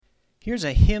Here's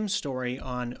a hymn story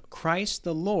on Christ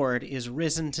the Lord is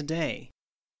Risen Today.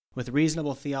 With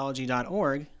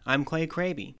ReasonableTheology.org, I'm Clay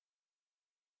Kraby.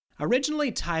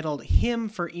 Originally titled Hymn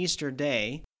for Easter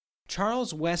Day,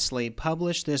 Charles Wesley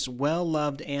published this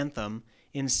well-loved anthem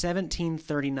in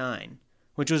 1739,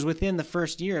 which was within the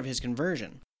first year of his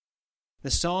conversion.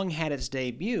 The song had its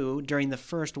debut during the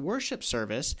first worship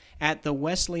service at the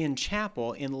Wesleyan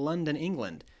Chapel in London,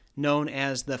 England, known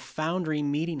as the Foundry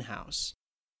Meeting House.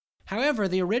 However,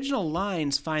 the original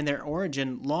lines find their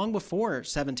origin long before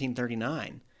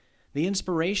 1739. The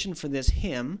inspiration for this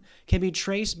hymn can be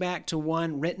traced back to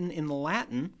one written in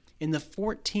Latin in the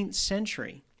 14th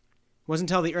century. It wasn't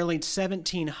until the early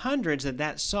 1700s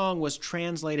that song was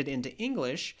translated into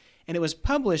English, and it was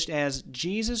published as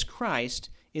Jesus Christ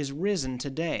is Risen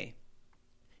Today.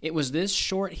 It was this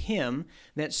short hymn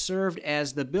that served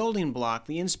as the building block,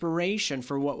 the inspiration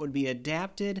for what would be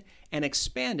adapted and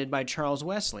expanded by Charles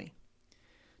Wesley.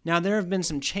 Now, there have been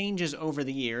some changes over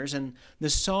the years, and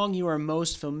the song you are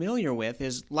most familiar with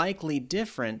is likely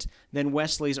different than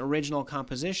Wesley's original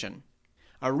composition.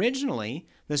 Originally,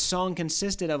 the song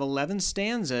consisted of 11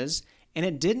 stanzas, and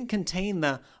it didn't contain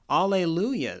the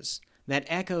Alleluias that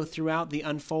echo throughout the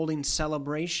unfolding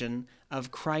celebration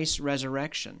of Christ's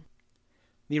resurrection.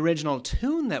 The original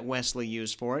tune that Wesley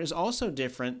used for it is also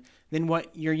different than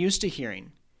what you're used to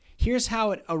hearing. Here's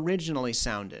how it originally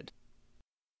sounded.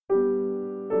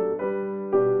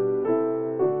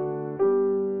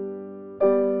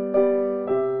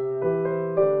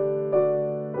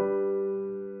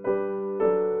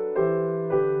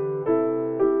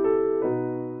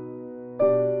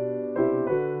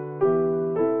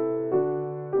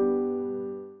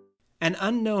 An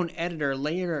unknown editor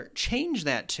later changed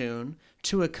that tune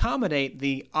to accommodate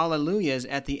the Alleluias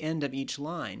at the end of each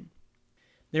line.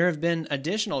 There have been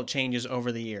additional changes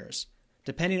over the years.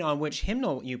 Depending on which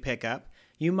hymnal you pick up,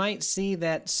 you might see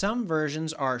that some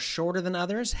versions are shorter than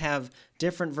others, have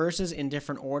different verses in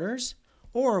different orders,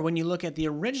 or when you look at the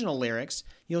original lyrics,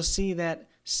 you'll see that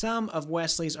some of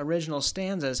Wesley's original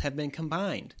stanzas have been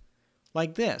combined.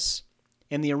 Like this.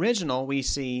 In the original, we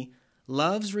see,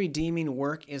 "Love's redeeming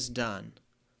work is done.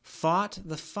 Fought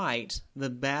the fight, the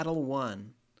battle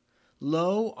won.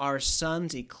 Lo, our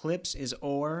sun's eclipse is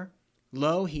o'er.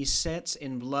 Lo, he sets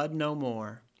in blood no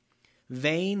more.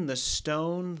 Vain the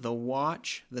stone, the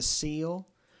watch, the seal.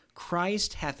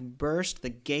 Christ hath burst the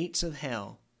gates of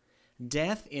hell.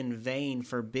 Death in vain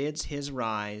forbids his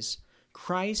rise.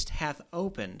 Christ hath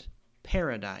opened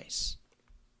paradise."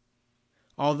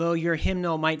 Although your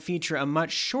hymnal might feature a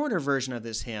much shorter version of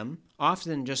this hymn,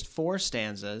 often just 4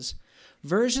 stanzas,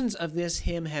 versions of this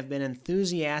hymn have been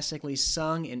enthusiastically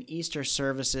sung in Easter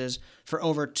services for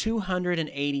over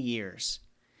 280 years.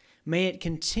 May it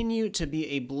continue to be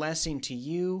a blessing to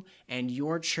you and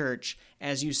your church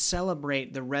as you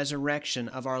celebrate the resurrection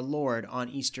of our Lord on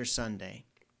Easter Sunday.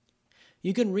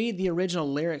 You can read the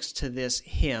original lyrics to this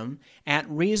hymn at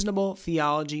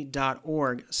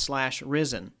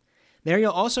reasonabletheology.org/risen. There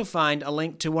you'll also find a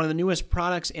link to one of the newest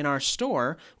products in our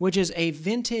store, which is a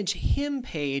vintage hymn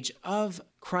page of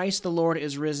Christ the Lord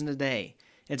is Risen Today.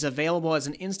 It's available as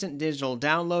an instant digital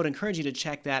download. I encourage you to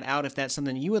check that out if that's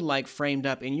something you would like framed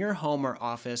up in your home or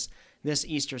office this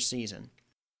Easter season.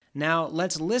 Now,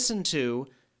 let's listen to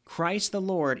Christ the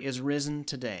Lord is Risen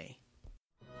Today.